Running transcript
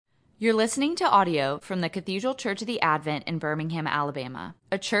You're listening to audio from the Cathedral Church of the Advent in Birmingham, Alabama,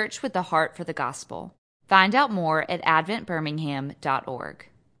 a church with the heart for the gospel. Find out more at adventbirmingham.org.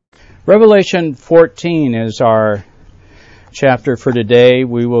 Revelation 14 is our chapter for today.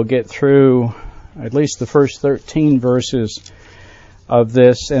 We will get through at least the first 13 verses of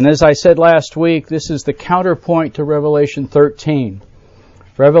this. And as I said last week, this is the counterpoint to Revelation 13.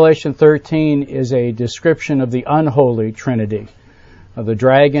 Revelation 13 is a description of the unholy Trinity, of the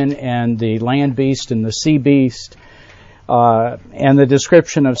dragon and the land beast and the sea beast, and the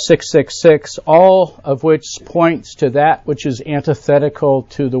description of 666, all of which points to that which is antithetical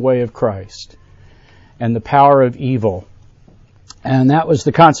to the way of Christ and the power of evil. And that was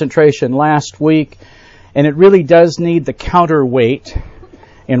the concentration last week, and it really does need the counterweight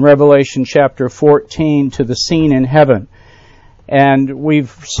in Revelation chapter 14 to the scene in heaven. And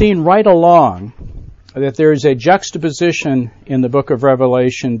we've seen right along that there is a juxtaposition in the book of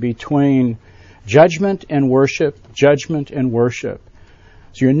Revelation between judgment and worship, judgment and worship.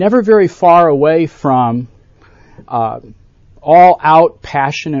 So you're never very far away from all-out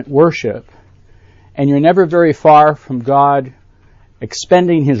passionate worship, and you're never very far from God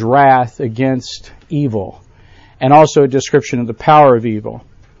expending His wrath against evil, and also a description of the power of evil.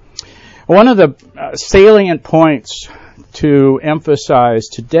 One of the salient points to emphasize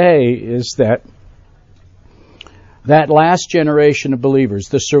today is that last generation of believers,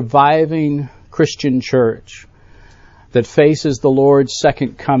 the surviving Christian church that faces the Lord's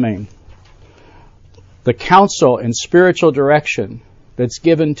second coming, the counsel and spiritual direction that's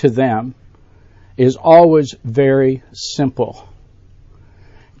given to them is always very simple.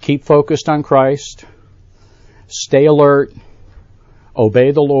 Keep focused on Christ, stay alert,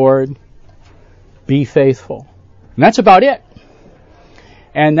 obey the Lord, be faithful. And that's about it.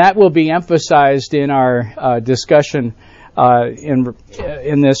 And that will be emphasized in our discussion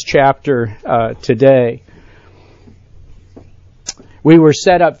in this chapter today. We were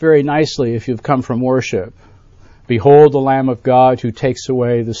set up very nicely if you've come from worship. Behold the Lamb of God who takes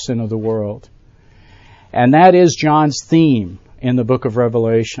away the sin of the world. And that is John's theme in the book of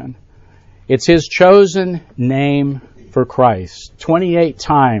Revelation. It's his chosen name for Christ. 28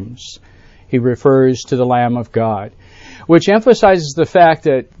 times he refers to the Lamb of God, which emphasizes the fact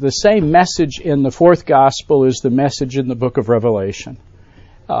that the same message in the fourth gospel is the message in the book of Revelation.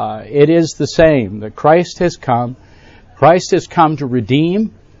 It is the same, that Christ has come. Christ has come to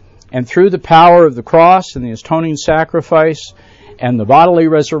redeem, and through the power of the cross and the atoning sacrifice and the bodily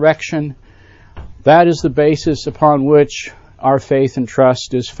resurrection, that is the basis upon which our faith and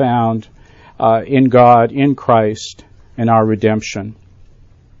trust is found in God, in Christ, and our redemption.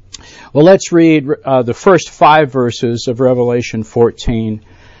 Well, let's read the first 5 verses of Revelation 14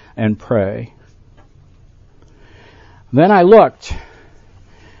 and pray. Then I looked,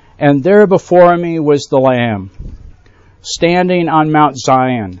 and there before me was the Lamb, standing on Mount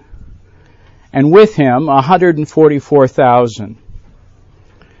Zion, and with him 144,000,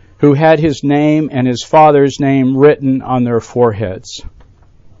 who had his name and his Father's name written on their foreheads.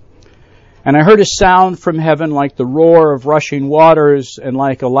 And I heard a sound from heaven like the roar of rushing waters and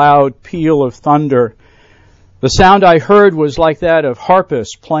like a loud peal of thunder. The sound I heard was like that of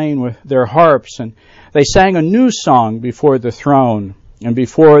harpists playing with their harps, and they sang a new song before the throne and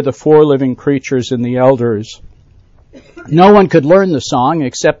before the 4 living creatures and the elders. No one could learn the song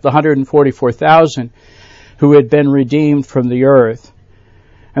except the 144,000 who had been redeemed from the earth.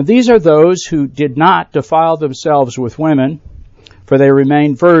 And these are those who did not defile themselves with women, for they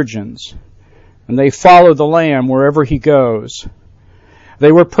remained virgins, and they follow the Lamb wherever he goes.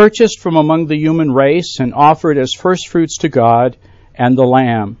 They were purchased from among the human race and offered as firstfruits to God and the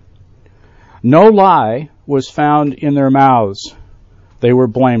Lamb. No lie was found in their mouths. They were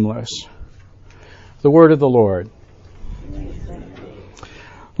blameless. The word of the Lord.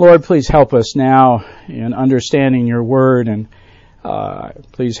 Lord, please help us now in understanding your word, and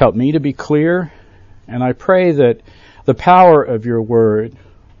please help me to be clear. And I pray that the power of your word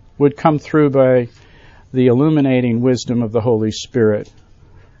would come through by the illuminating wisdom of the Holy Spirit,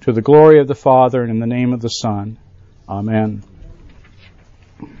 to the glory of the Father and in the name of the Son. Amen.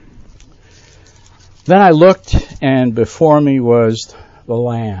 Then I looked, and before me was the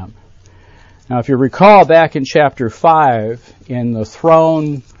Lamb. Now, if you recall back in chapter 5, in the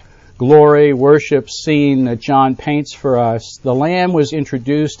throne glory worship scene that John paints for us, the Lamb was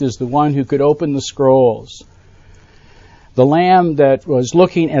introduced as the one who could open the scrolls. The lamb that was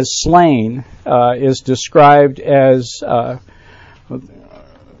looking as slain is described as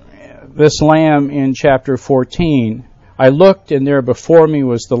this lamb in chapter 14. I looked, and there before me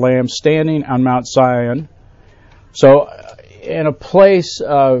was the Lamb standing on Mount Zion. So in a place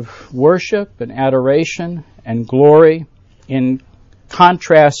of worship and adoration and glory in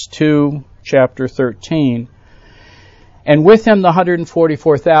contrast to chapter 13. And with him the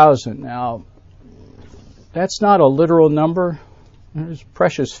 144,000. Now, that's not a literal number. There's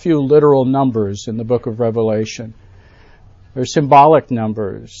precious few literal numbers in the book of Revelation. They're symbolic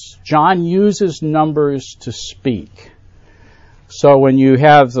numbers. John uses numbers to speak. So when you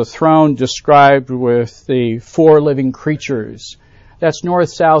have the throne described with the 4 living creatures, that's north,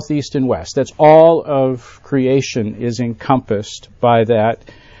 south, east, and west. That's all of creation is encompassed by that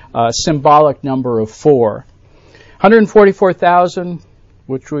symbolic number of 4. 144,000,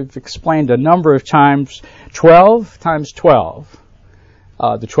 which we've explained a number of times, 12 times 12.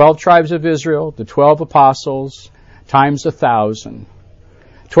 The 12 tribes of Israel, the 12 apostles, times 1,000.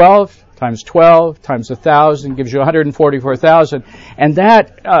 12 times 12 times 1,000 gives you 144,000. And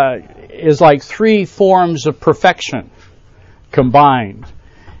that is like 3 forms of perfection combined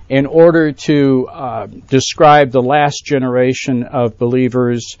in order to describe the last generation of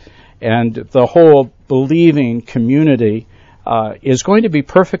believers, and the whole believing community is going to be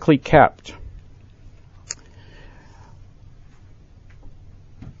perfectly kept.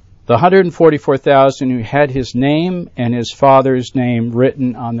 The 144,000 who had his name and his father's name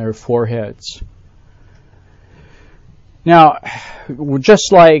written on their foreheads. Now,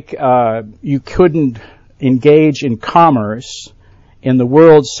 just like you couldn't engage in commerce in the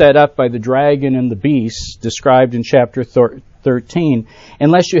world set up by the dragon and the beast, described in chapter 13,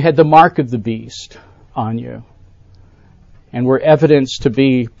 unless you had the mark of the beast on you and were evidenced to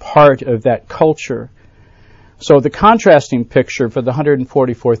be part of that culture. So the contrasting picture for the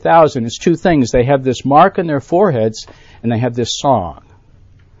 144,000 is 2 things. They have this mark on their foreheads, and they have this song.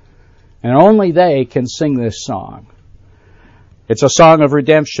 And only they can sing this song. It's a song of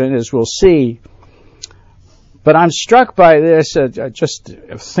redemption, as we'll see. But I'm struck by this, just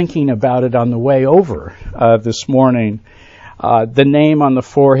thinking about it on the way over this morning. The name on the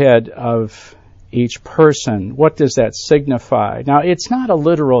forehead of each person. What does that signify? Now, it's not a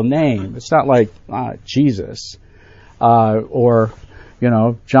literal name. It's not like Jesus or,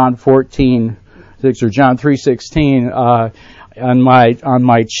 John 14:6 or John 3:16 on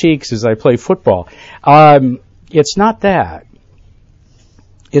my cheeks as I play football. It's not that.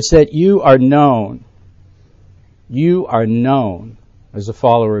 It's that you are known. You are known as a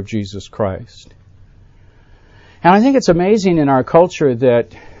follower of Jesus Christ. And I think it's amazing in our culture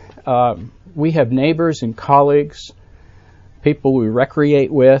that we have neighbors and colleagues, people we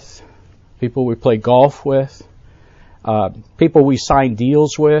recreate with, people we play golf with, people we sign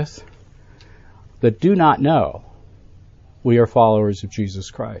deals with, that do not know we are followers of Jesus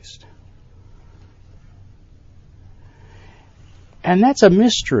Christ. And that's a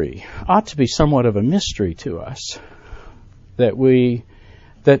mystery, ought to be somewhat of a mystery to us, that which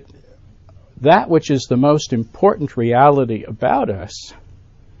is the most important reality about us,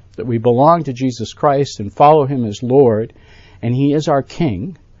 that we belong to Jesus Christ and follow Him as Lord, and He is our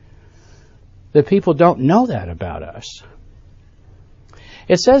King, that people don't know that about us.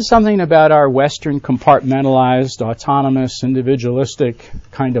 It says something about our Western compartmentalized, autonomous, individualistic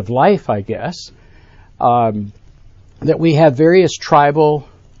kind of life, I guess, that we have various tribal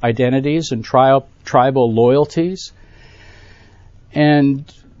identities and tribal loyalties, and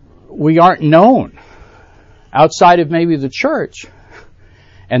we aren't known outside of maybe the church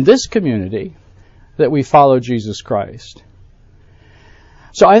and this community that we follow Jesus Christ.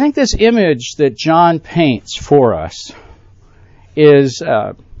 So I think this image that John paints for us is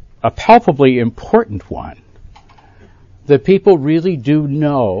a palpably important one, that people really do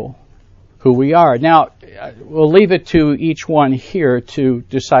know who we are. Now, we'll leave it to each one here to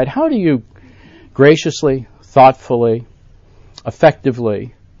decide, how do you graciously, thoughtfully,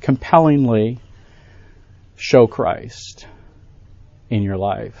 effectively, compellingly show Christ in your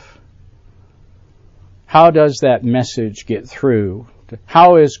life? How does that message get through?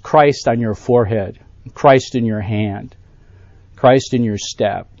 How is Christ on your forehead, Christ in your hand, Christ in your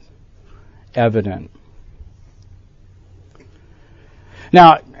step evident?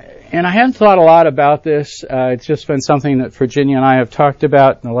 Now, and I hadn't thought a lot about this. It's just been something that Virginia and I have talked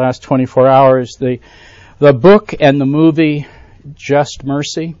about in the last 24 hours. The book and the movie Just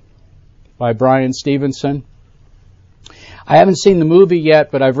Mercy by Brian Stevenson. I haven't seen the movie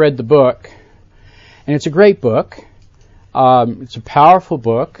yet, but I've read the book. And it's a great book. It's a powerful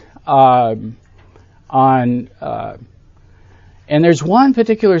book. And there's one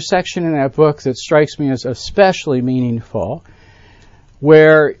particular section in that book that strikes me as especially meaningful,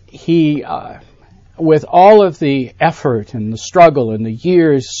 where he, with all of the effort and the struggle and the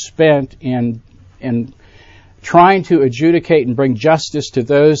years spent in trying to adjudicate and bring justice to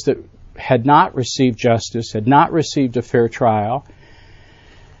those that had not received justice, had not received a fair trial.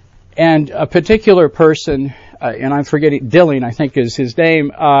 And a particular person, and I'm forgetting, Dilling, I think is his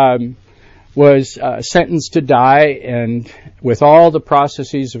name, was sentenced to die, and with all the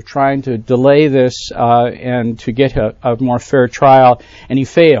processes of trying to delay this and to get a more fair trial, and he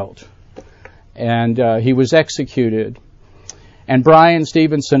failed. And he was executed. And Brian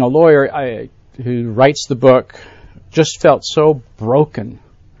Stevenson, a lawyer who writes the book, just felt so broken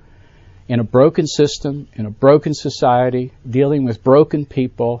in a broken system, in a broken society, dealing with broken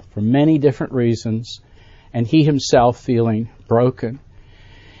people for many different reasons, and he himself feeling broken.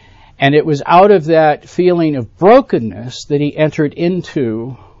 And it was out of that feeling of brokenness that he entered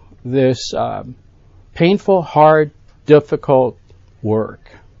into this painful, hard, difficult work.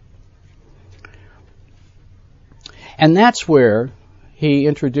 And that's where he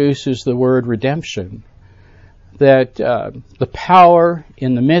introduces the word redemption, that the power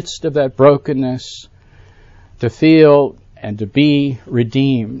in the midst of that brokenness to feel and to be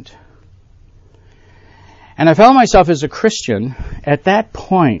redeemed. And I found myself as a Christian at that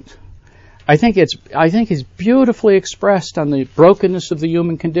point. I think it's beautifully expressed on the brokenness of the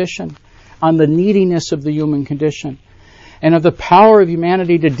human condition, on the neediness of the human condition, and of the power of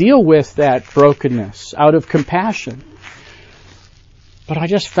humanity to deal with that brokenness out of compassion. But I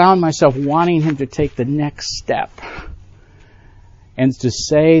just found myself wanting him to take the next step and to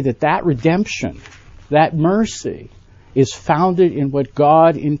say that redemption, that mercy, is founded in what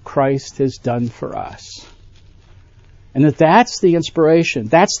God in Christ has done for us. And that's the inspiration,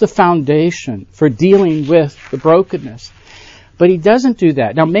 that's the foundation for dealing with the brokenness. But he doesn't do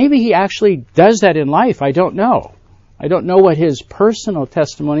that. Now, maybe he actually does that in life. I don't know. I don't know what his personal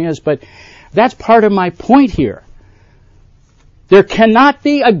testimony is, but that's part of my point here. There cannot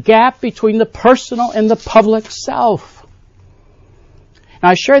be a gap between the personal and the public self. Now,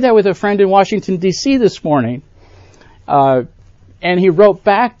 I shared that with a friend in Washington, D.C. this morning, and he wrote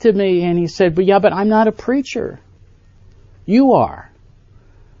back to me and he said, but I'm not a preacher. You are.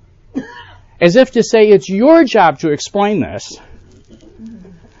 As if to say, it's your job to explain this.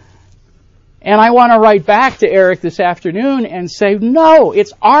 And I want to write back to Eric this afternoon and say, no,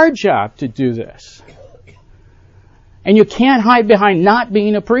 it's our job to do this. And you can't hide behind not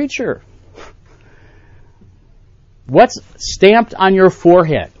being a preacher. What's stamped on your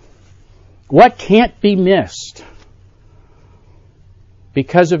forehead? What can't be missed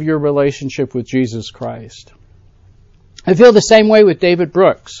because of your relationship with Jesus Christ? I feel the same way with David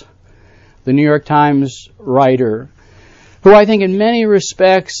Brooks, the New York Times writer, who I think in many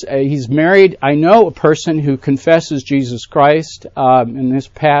respects, he's married. I know a person who confesses Jesus Christ in this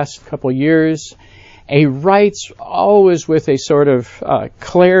past couple years. He writes always with a sort of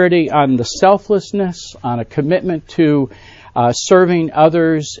clarity on the selflessness, on a commitment to serving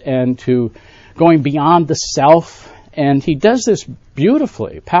others and to going beyond the self. And he does this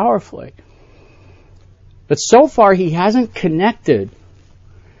beautifully, powerfully. But so far he hasn't connected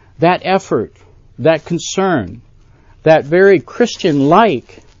that effort, that concern, that very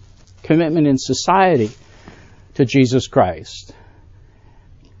Christian-like commitment in society to Jesus Christ.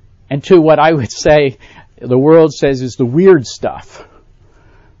 And to what I would say the world says is the weird stuff.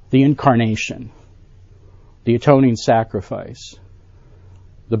 The incarnation, the atoning sacrifice,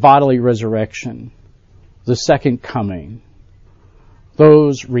 the bodily resurrection, the second coming,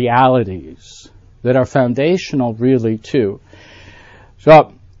 those realities that are foundational really too.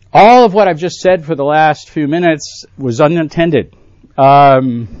 So all of what I've just said for the last few minutes was unintended,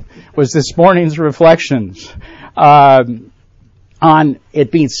 was this morning's reflections on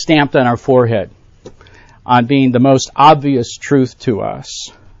it being stamped on our forehead, on being the most obvious truth to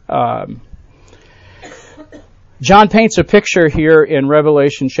us. John paints a picture here in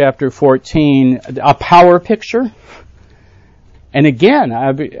Revelation chapter 14, a power picture. And again,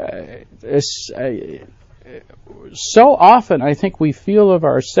 so often I think we feel of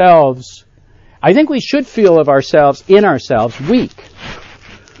ourselves, I think we should feel of ourselves, in ourselves, weak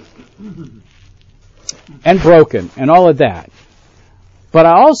and broken and all of that. But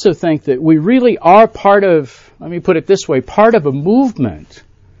I also think that we really are part of, let me put it this way, part of a movement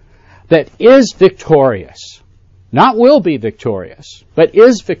that is victorious. Not will be victorious, but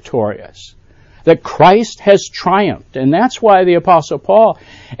is victorious. That Christ has triumphed. And that's why the Apostle Paul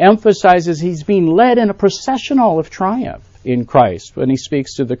emphasizes he's being led in a processional of triumph in Christ when he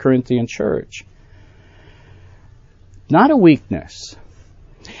speaks to the Corinthian church. Not a weakness.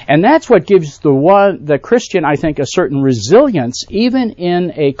 And that's what gives the Christian, I think, a certain resilience, even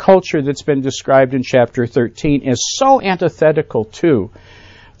in a culture that's been described in chapter 13 as so antithetical to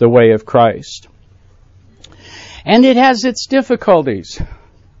the way of Christ. And it has its difficulties.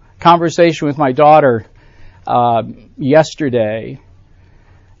 Conversation with my daughter yesterday,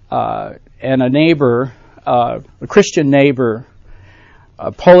 and a neighbor, a Christian neighbor,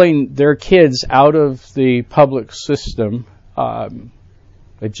 pulling their kids out of the public system.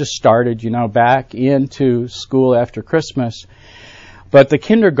 It just started, back into school after Christmas. But the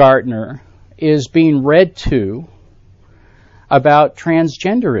kindergartner is being read to about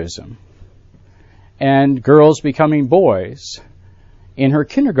transgenderism and girls becoming boys in her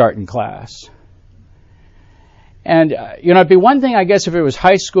kindergarten class. And, it'd be one thing, I guess, if it was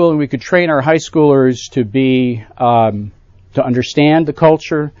high school and we could train our high schoolers to be, to understand the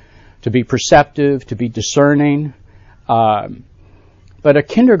culture, to be perceptive, to be discerning. But a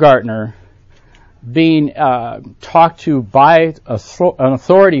kindergartner being talked to by an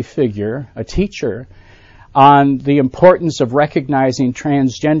authority figure, a teacher, on the importance of recognizing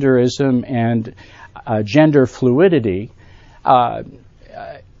transgenderism and gender fluidity, and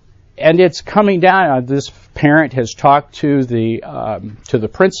it's coming down. This parent has talked to the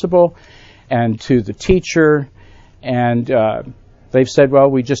principal and to the teacher, and they've said, well,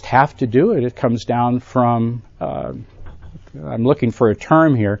 we just have to do it. It comes down from, I'm looking for a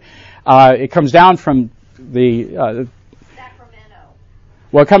term here, it comes down from the... Sacramento.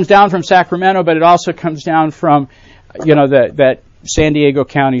 Well, it comes down from Sacramento, but it also comes down from, that San Diego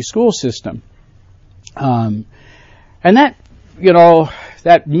County school system. And that,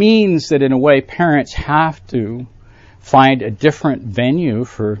 that means that in a way parents have to find a different venue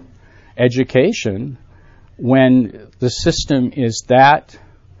for education when the system is that,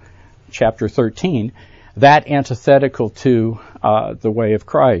 chapter 13, that antithetical to the way of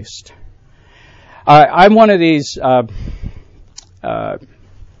Christ. I'm one of these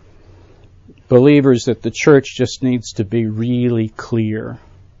believers that the church just needs to be really clear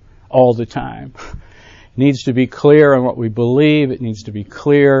all the time. It needs to be clear on what we believe. It needs to be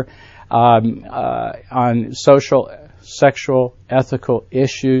clear on social, sexual, ethical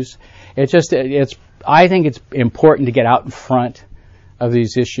issues. I think it's important to get out in front of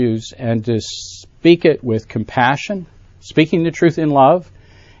these issues and to speak it with compassion. Speaking the truth in love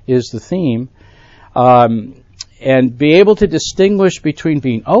is the theme. And be able to distinguish between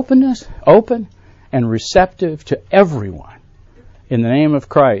being open and receptive to everyone in the name of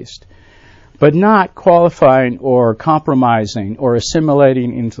Christ, but not qualifying or compromising or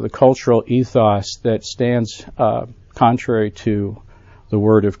assimilating into the cultural ethos that stands contrary to the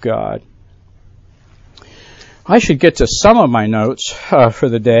Word of God. I should get to some of my notes for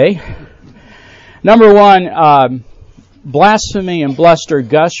the day. Number one, blasphemy and bluster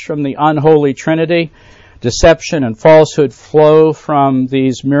gush from the unholy Trinity. Deception and falsehood flow from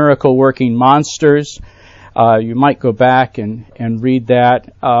these miracle-working monsters. You might go back and read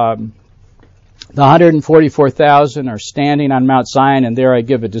that. The 144,000 are standing on Mount Zion, and there I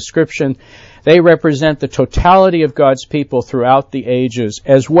give a description. They represent the totality of God's people throughout the ages,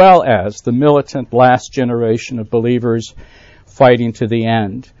 as well as the militant last generation of believers fighting to the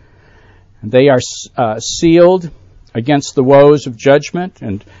end. They are sealed against the woes of judgment,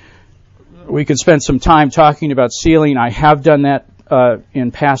 and we could spend some time talking about sealing. I have done that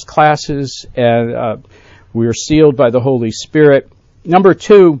in past classes, and we are sealed by the Holy Spirit. Number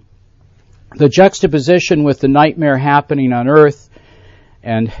two, the juxtaposition with the nightmare happening on earth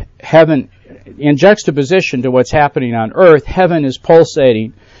and heaven. In juxtaposition to what's happening on earth, heaven is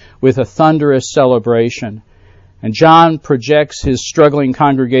pulsating with a thunderous celebration. And John projects his struggling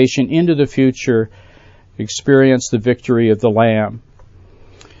congregation into the future to experience the victory of the Lamb.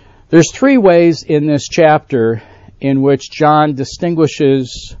 There's three ways in this chapter in which John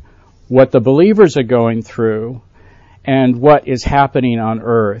distinguishes what the believers are going through and what is happening on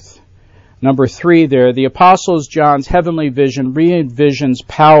earth. Number three there, the Apostles John's heavenly vision re-envisions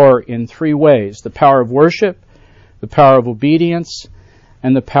power in three ways: the power of worship, the power of obedience,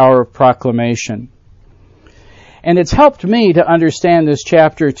 and the power of proclamation. And it's helped me to understand this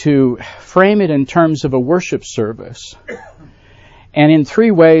chapter to frame it in terms of a worship service. And in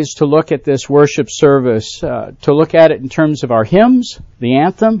three ways to look at this worship service, to look at it in terms of our hymns, the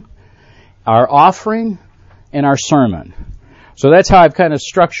anthem, our offering, and our sermon. So that's how I've kind of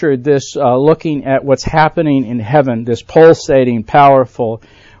structured this, looking at what's happening in heaven, this pulsating, powerful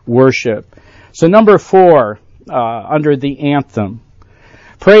worship. So number four, under the anthem.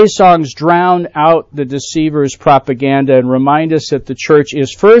 Praise songs drown out the deceiver's propaganda and remind us that the church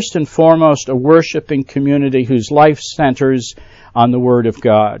is first and foremost a worshiping community whose life centers on the Word of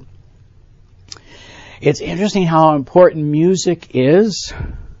God. It's interesting how important music is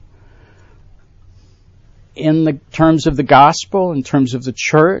in the terms of the gospel, in terms of the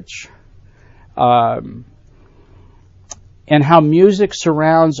church. and how music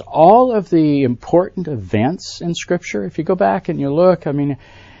surrounds all of the important events in Scripture. If you go back and you look,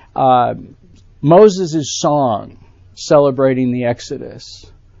 Moses' song celebrating the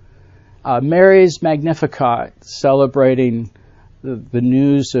Exodus, Mary's Magnificat celebrating the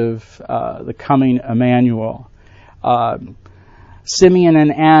news of the coming Emmanuel, Simeon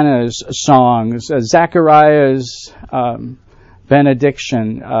and Anna's songs, Zechariah's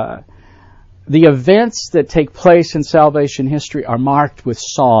benediction. The events that take place in salvation history are marked with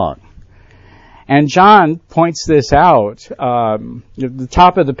song. And John points this out. At the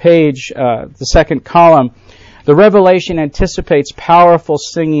top of the page, the second column, the revelation anticipates powerful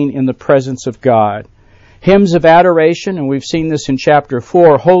singing in the presence of God. Hymns of adoration, and we've seen this in chapter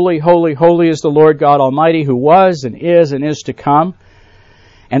 4, holy, holy, holy is the Lord God Almighty, who was and is to come.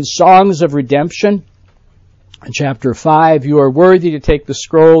 And songs of redemption. In chapter 5, you are worthy to take the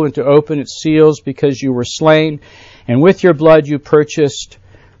scroll and to open its seals because you were slain, and with your blood you purchased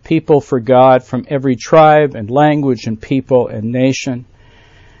people for God from every tribe and language and people and nation.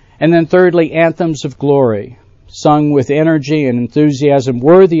 And then thirdly, anthems of glory, sung with energy and enthusiasm,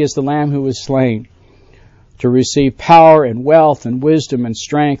 worthy is the Lamb who was slain, to receive power and wealth and wisdom and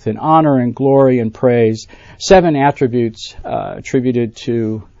strength and honor and glory and praise. 7 attributes attributed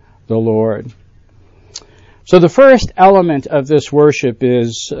to the Lord. So the first element of this worship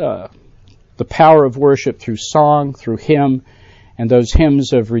is the power of worship through song, through hymn, and those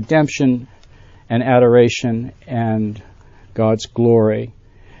hymns of redemption and adoration and God's glory.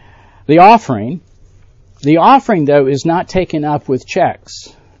 The offering, though, is not taken up with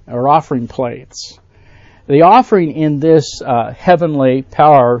checks or offering plates. The offering in this heavenly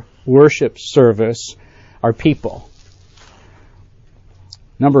power worship service are people.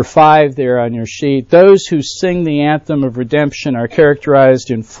 Number 5 there on your sheet. Those who sing the anthem of redemption are characterized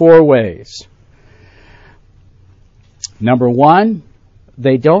in 4 ways. Number 1,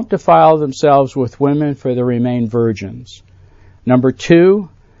 they don't defile themselves with women, for they remain virgins. Number 2,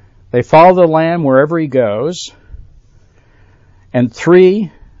 they follow the Lamb wherever he goes. And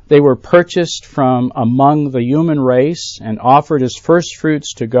 3, they were purchased from among the human race and offered as first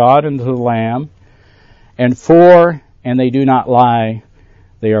fruits to God and to the Lamb. And 4, and they do not lie,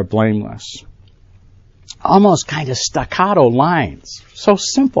 they are blameless. Almost kind of staccato lines. So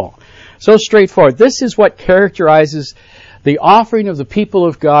simple, so straightforward. This is what characterizes the offering of the people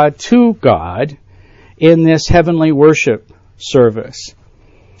of God to God in this heavenly worship service.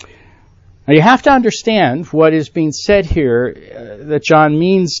 Now you have to understand what is being said here that John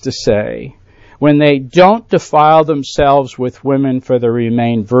means to say when they don't defile themselves with women, for they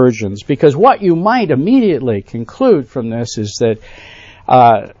remain virgins. Because what you might immediately conclude from this is that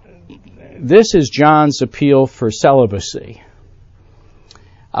this is John's appeal for celibacy.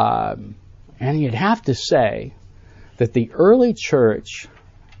 And you'd have to say that the early church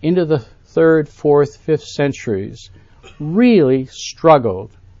into the 3rd, 4th, 5th centuries really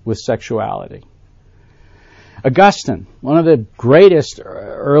struggled with sexuality. Augustine, one of the greatest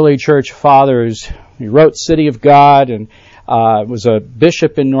early church fathers, he wrote City of God and was a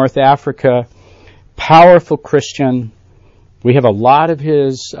bishop in North Africa, powerful Christian. We have a lot of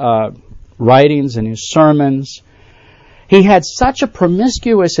his writings and his sermons. He had such a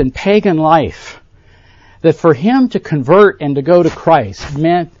promiscuous and pagan life that for him to convert and to go to Christ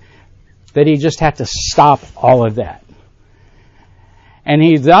meant that he just had to stop all of that. And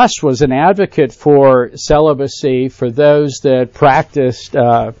he thus was an advocate for celibacy for those that practiced,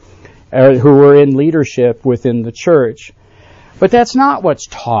 or who were in leadership within the church. But that's not what's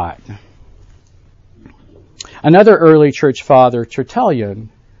taught. Another early church father, Tertullian,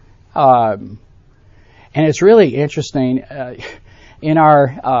 and it's really interesting, in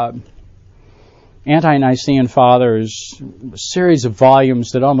our Ante-Nicene Fathers, a series of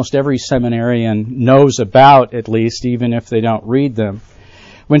volumes that almost every seminarian knows about, at least, even if they don't read them.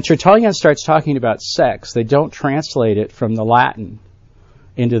 When Tertullian starts talking about sex, they don't translate it from the Latin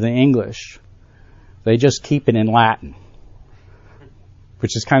into the English. They just keep it in Latin,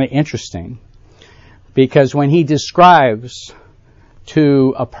 which is kind of interesting. Because when he describes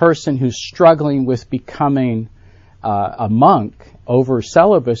to a person who's struggling with becoming a monk over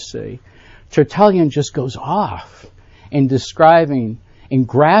celibacy, Tertullian just goes off in describing in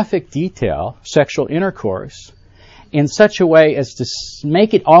graphic detail sexual intercourse in such a way as to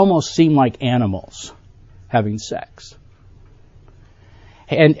make it almost seem like animals having sex.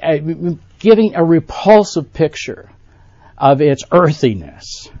 And giving a repulsive picture of its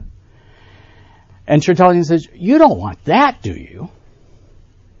earthiness. And Tertullian says, you don't want that, do you?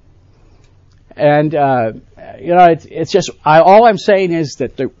 And, it's just, all I'm saying is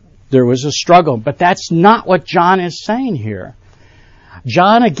that There was a struggle. But that's not what John is saying here.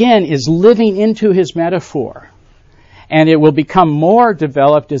 John, again, is living into his metaphor. And it will become more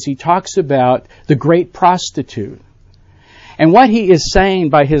developed as he talks about the great prostitute. And what he is saying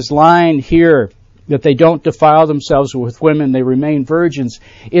by his line here, that they don't defile themselves with women, they remain virgins,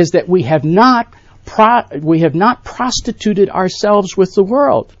 is that we have not prostituted ourselves with the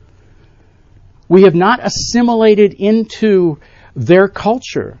world. We have not assimilated into their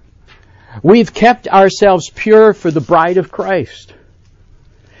culture. We've kept ourselves pure for the bride of Christ.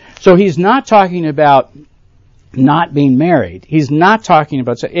 So he's not talking about not being married. He's not talking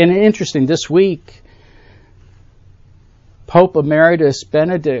about... And interesting, this week, Pope Emeritus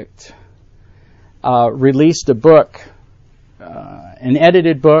Benedict released a book, an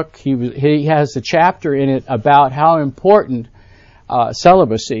edited book. He has a chapter in it about how important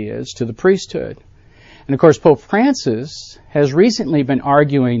celibacy is to the priesthood. And of course, Pope Francis has recently been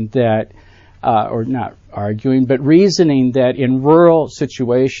arguing that, or not arguing, but reasoning that in rural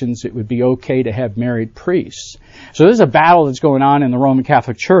situations it would be okay to have married priests. So there's a battle that's going on in the Roman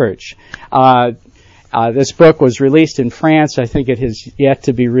Catholic Church. This book was released in France. I think it has yet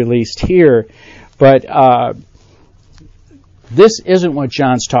to be released here. But this isn't what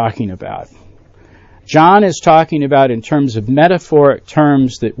John's talking about. John is talking about in terms of metaphoric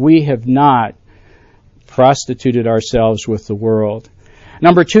terms that we have not prostituted ourselves with the world.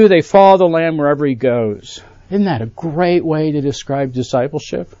 Number 2, they follow the Lamb wherever he goes. Isn't that a great way to describe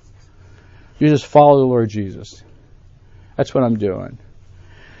discipleship? You just follow the Lord Jesus. That's what I'm doing.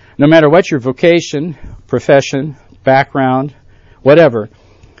 No matter what your vocation, profession, background, whatever,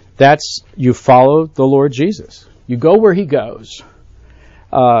 that's, you follow the Lord Jesus. You go where he goes.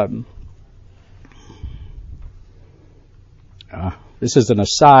 This is an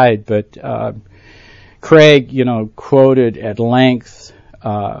aside, but Craig, quoted at length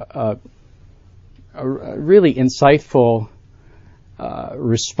a really insightful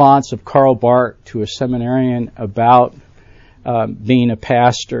response of Karl Barth to a seminarian about being a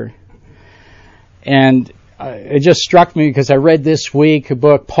pastor. And it just struck me because I read this week a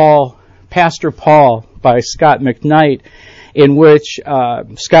book, Pastor Paul, by Scott McKnight, in which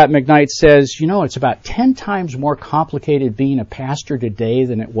Scott McKnight says, it's about 10 times more complicated being a pastor today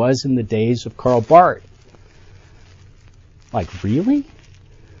than it was in the days of Karl Barth. Like, really?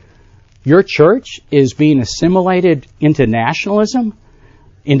 Your church is being assimilated into nationalism,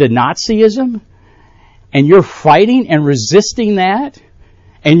 into Nazism, and you're fighting and resisting that,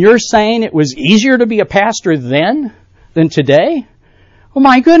 and you're saying it was easier to be a pastor then than today? Oh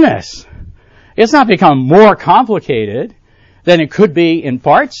my goodness. It's not become more complicated than it could be in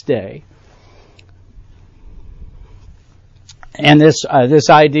Barth's day. And this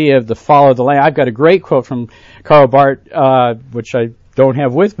idea of the follow the Lamb, I've got a great quote from Karl Barth, which I don't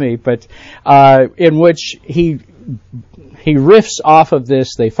have with me, but in which he riffs off of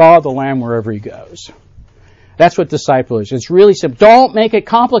this, they follow the Lamb wherever he goes. That's what disciple is. It's really simple. Don't make it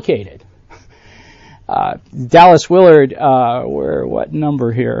complicated. Dallas Willard, what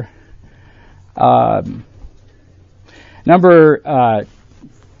number here? I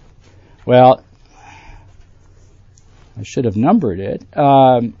should have numbered it.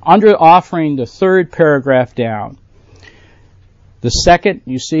 Under offering, the third paragraph down. The second,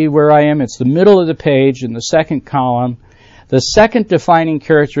 you see where I am? It's the middle of the page in the second column. The second defining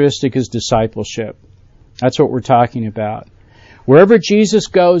characteristic is discipleship. That's what we're talking about. Wherever Jesus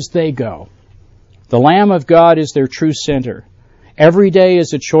goes, they go. The Lamb of God is their true center. Every day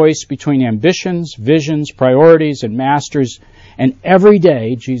is a choice between ambitions, visions, priorities, and masters, and every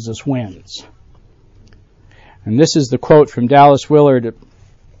day Jesus wins. And this is the quote from Dallas Willard,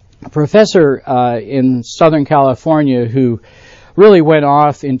 a professor in Southern California who really went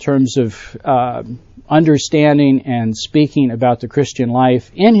off in terms of understanding and speaking about the Christian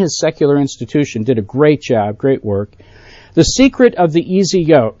life in his secular institution. Did a great job, great work. The secret of the easy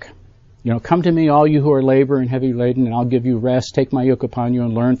yoke. Come to me, all you who are labor and heavy laden, and I'll give you rest. Take my yoke upon you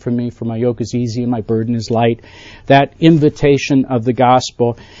and learn from me, for my yoke is easy and my burden is light. That invitation of the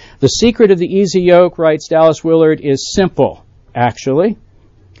gospel. The secret of the easy yoke, writes Dallas Willard, is simple, actually.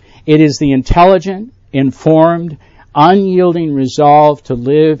 It is the intelligent, informed, unyielding resolve to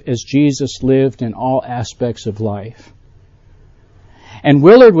live as Jesus lived in all aspects of life. And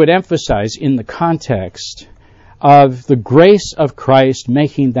Willard would emphasize in the context of the grace of Christ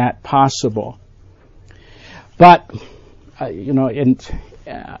making that possible. But, I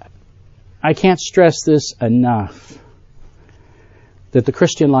can't stress this enough, that the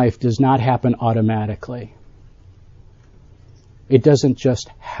Christian life does not happen automatically. It doesn't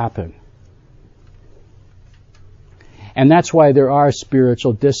just happen. And that's why there are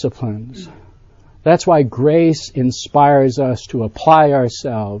spiritual disciplines. That's why grace inspires us to apply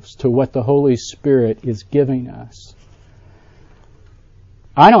ourselves to what the Holy Spirit is giving us.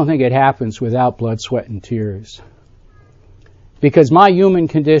 I don't think it happens without blood, sweat, and tears. Because my human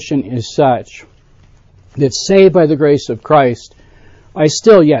condition is such that, saved by the grace of Christ, I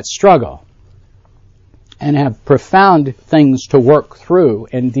still yet struggle and have profound things to work through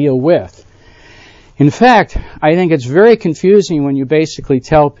and deal with. In fact, I think it's very confusing when you basically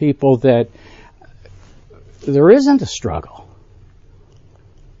tell people that there isn't a struggle.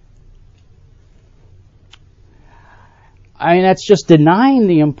 I mean, that's just denying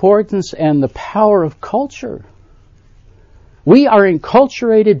the importance and the power of culture. We are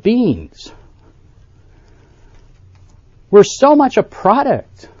enculturated beings. We're so much a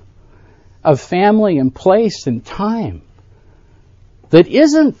product of family and place and time that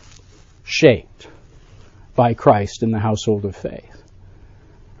isn't shaped by Christ in the household of faith.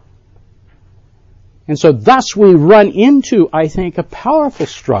 And so thus we run into, I think, a powerful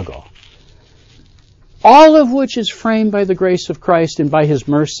struggle, all of which is framed by the grace of Christ and by His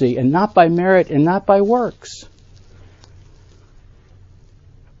mercy, and not by merit and not by works.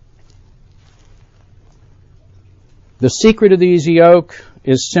 The secret of the easy yoke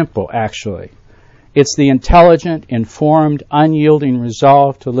is simple, actually. It's the intelligent, informed, unyielding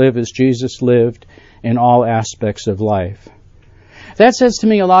resolve to live as Jesus lived in all aspects of life. That says to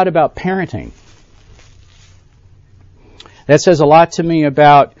me a lot about parenting. That says a lot to me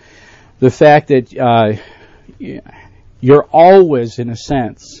about the fact that you're always, in a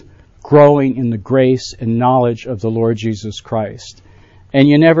sense, growing in the grace and knowledge of the Lord Jesus Christ. And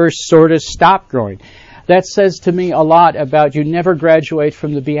you never sort of stop growing. That says to me a lot about you never graduate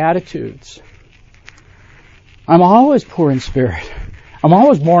from the Beatitudes. I'm always poor in spirit. I'm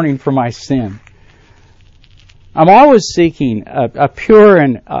always mourning for my sin. I'm always seeking a pure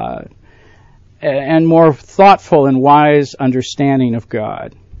and more thoughtful and wise understanding of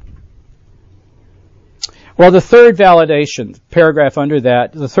God. Well, the third validation, paragraph under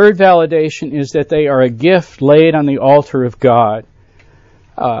that, the third validation is that they are a gift laid on the altar of God.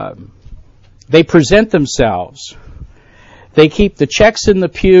 They present themselves. They keep the checks in the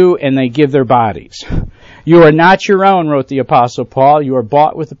pew and they give their bodies. You are not your own, wrote the Apostle Paul. You are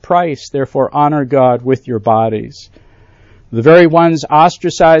bought with a price. Therefore, honor God with your bodies. The very ones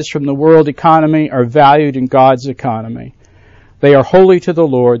ostracized from the world economy are valued in God's economy. They are holy to the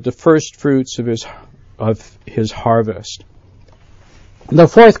Lord, the first fruits of His harvest. The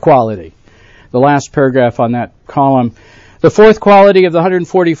fourth quality, the last paragraph on that column, the fourth quality of the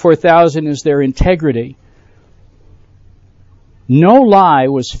 144,000 is their integrity. No lie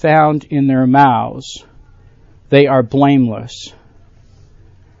was found in their mouths. They are blameless.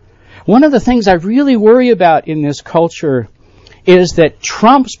 One of the things I really worry about in this culture is that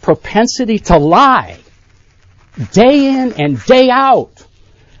Trump's propensity to lie, day in and day out,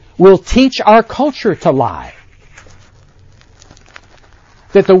 will teach our culture to lie.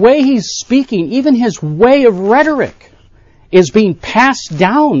 That the way he's speaking, even his way of rhetoric, is being passed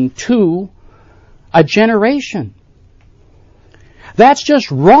down to a generation. That's just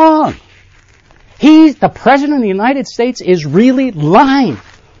wrong. The President of the United States, is really lying.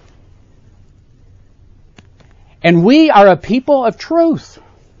 And we are a people of truth.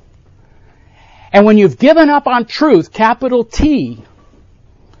 And when you've given up on truth, capital T,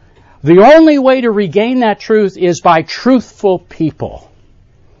 the only way to regain that truth is by truthful people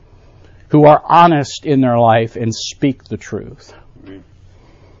who are honest in their life and speak the truth.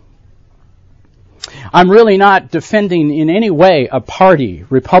 I'm really not defending in any way a party,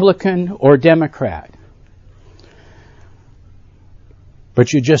 Republican or Democrat.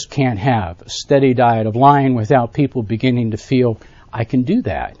 But you just can't have a steady diet of lying without people beginning to feel, I can do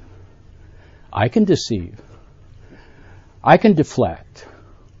that. I can deceive. I can deflect.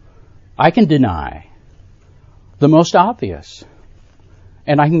 I can deny the most obvious.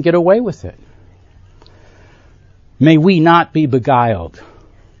 And I can get away with it. May we not be beguiled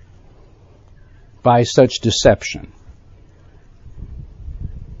by such deception.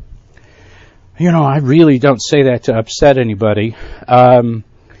 You know, I really don't say that to upset anybody.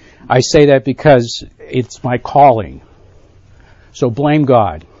 I say that because it's my calling. So blame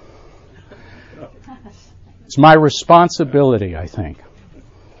God. It's my responsibility, I think.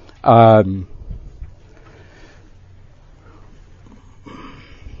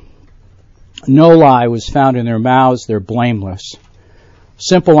 No lie was found in their mouths. They're blameless.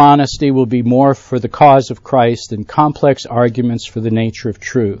 Simple honesty will be more for the cause of Christ than complex arguments for the nature of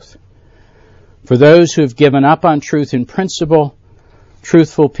truth. For those who have given up on truth in principle,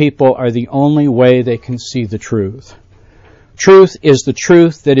 truthful people are the only way they can see the truth. Truth is the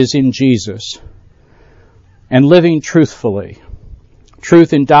truth that is in Jesus, and living truthfully.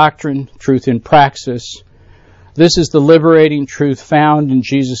 Truth in doctrine, truth in praxis. This is the liberating truth found in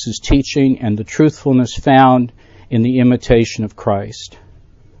Jesus' teaching and the truthfulness found in the imitation of Christ.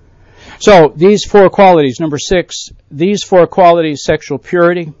 So, these four qualities. Number 6, these four qualities: sexual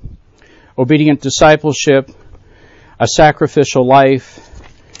purity, obedient discipleship, a sacrificial life,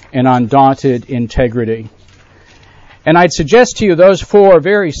 and undaunted integrity. And I'd suggest to you those four,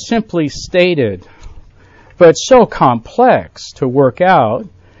 very simply stated, but so complex to work out,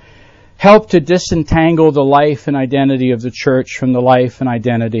 help to disentangle the life and identity of the church from the life and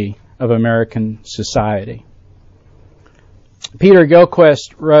identity of American society. Peter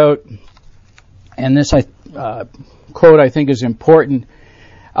Gilchrist wrote, and this quote I think is important,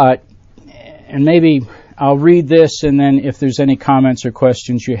 and maybe I'll read this, and then if there's any comments or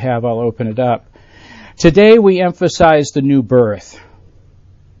questions you have, I'll open it up. Today we emphasize the new birth,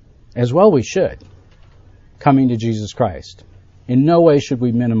 as well we should, coming to Jesus Christ. In no way should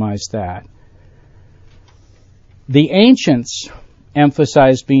we minimize that. The ancients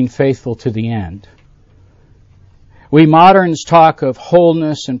emphasized being faithful to the end. We moderns talk of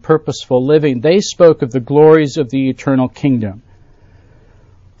wholeness and purposeful living. They spoke of the glories of the eternal kingdom.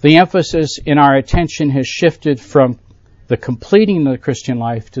 The emphasis in our attention has shifted from the completing of the Christian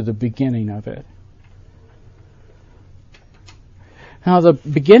life to the beginning of it. Now, the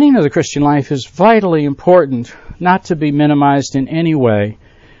beginning of the Christian life is vitally important, not to be minimized in any way,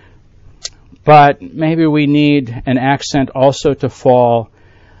 but maybe we need an accent also to fall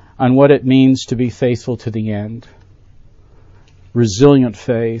on what it means to be faithful to the end. Resilient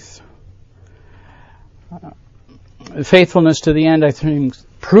faith. Faithfulness to the end, I think,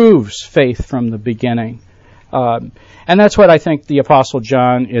 proves faith from the beginning. And that's what I think the Apostle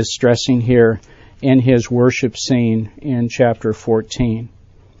John is stressing here in his worship scene in chapter 14.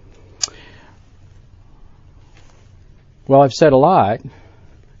 Well, I've said a lot.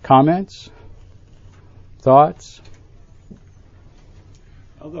 Comments? Thoughts?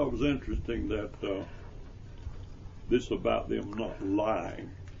 I thought it was interesting that this about them not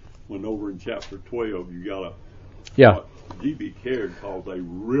lying, when over in chapter 12 you got what G.B. Caird calls a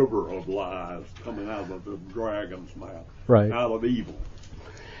river of lies coming out of the dragon's mouth, right, out of evil,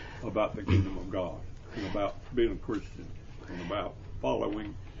 about the kingdom of God, and about being a Christian, and about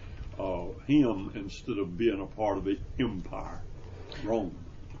following him instead of being a part of the empire, Rome.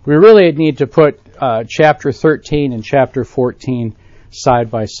 We really need to put chapter 13 and chapter 14 side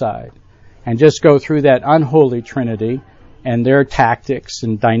by side and just go through that unholy trinity and their tactics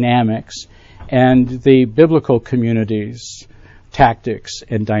and dynamics and the biblical community's tactics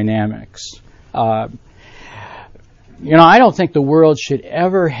and dynamics. I don't think the world should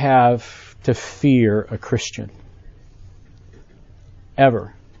ever have to fear a Christian.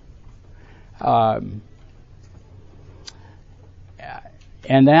 Ever. And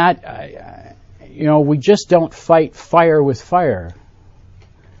that, we just don't fight fire with fire.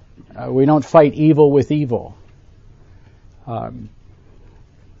 We don't fight evil with evil.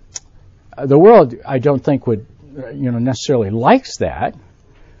 The world, I don't think, would, necessarily likes that.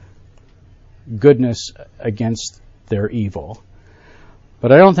 Goodness against their evil.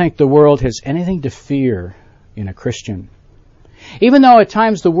 But I don't think the world has anything to fear in a Christian. Even though at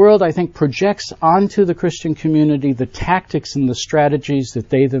times the world, I think, projects onto the Christian community the tactics and the strategies that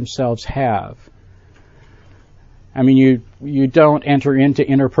they themselves have. I mean, you don't enter into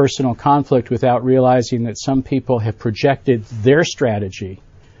interpersonal conflict without realizing that some people have projected their strategy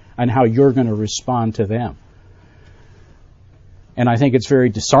on how you're going to respond to them. And I think it's very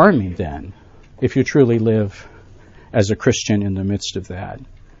disarming then, if you truly live as a Christian in the midst of that.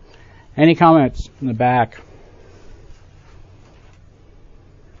 Any comments in the back?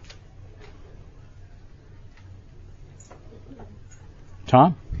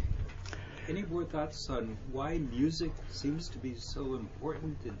 Tom? Any more thoughts on why music seems to be so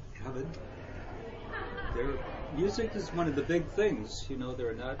important in heaven? Music is one of the big things.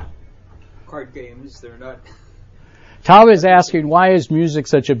 They're not card games. They're not... Tom is asking, why is music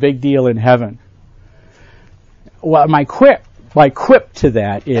such a big deal in heaven? Well, my quip to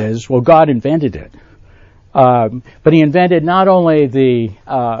that is, well, God invented it. But He invented not only the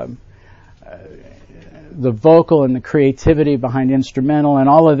vocal and the creativity behind instrumental and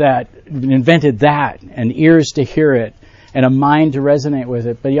all of that, invented that, and ears to hear it, and a mind to resonate with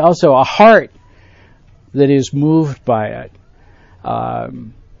it, but He also a heart that is moved by it. I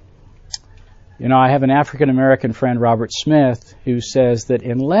have an African-American friend, Robert Smith, who says that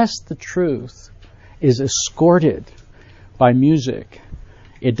unless the truth is escorted by music,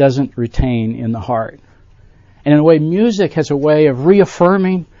 it doesn't retain in the heart. And in a way, music has a way of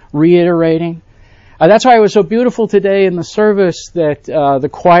reaffirming, reiterating. That's why it was so beautiful today in the service that the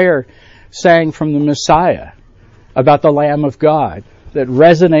choir sang from the Messiah about the Lamb of God that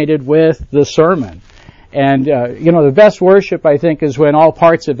resonated with the sermon. And, the best worship, I think, is when all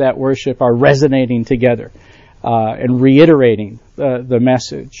parts of that worship are resonating together and reiterating the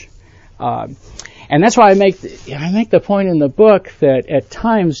message. And that's why I make the point in the book that at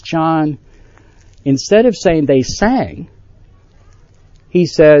times John, instead of saying they sang, he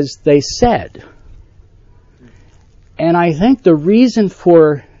says they said. And I think the reason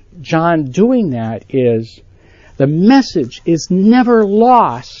for John doing that is the message is never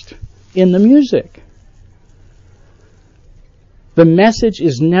lost in the music. The message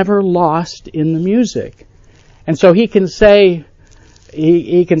is never lost in the music. And so he can say,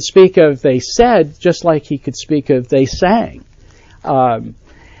 he can speak of they said just like he could speak of they sang.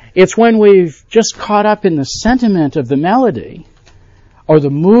 It's when we've just caught up in the sentiment of the melody or the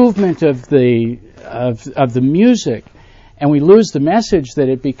movement of the music, and we lose the message that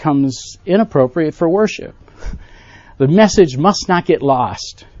it becomes inappropriate for worship. The message must not get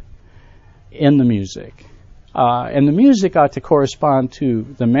lost in the music. And the music ought to correspond to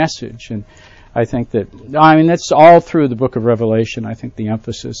the message. And I think that's all through the book of Revelation. I think the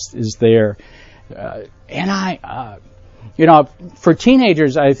emphasis is there. For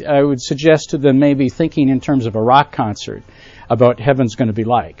teenagers, I would suggest to them maybe thinking in terms of a rock concert about heaven's going to be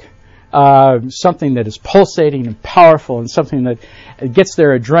like. Something that is pulsating and powerful and something that gets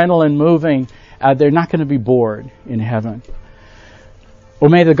their adrenaline moving. They're not going to be bored in heaven. Well,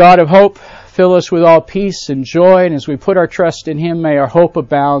 may the God of hope fill us with all peace and joy, and as we put our trust in Him, may our hope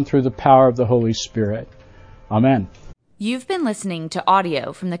abound through the power of the Holy Spirit. Amen. You've been listening to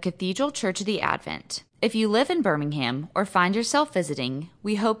audio from the Cathedral Church of the Advent. If you live in Birmingham or find yourself visiting,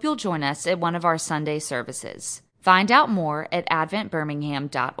 we hope you'll join us at one of our Sunday services. Find out more at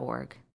adventbirmingham.org.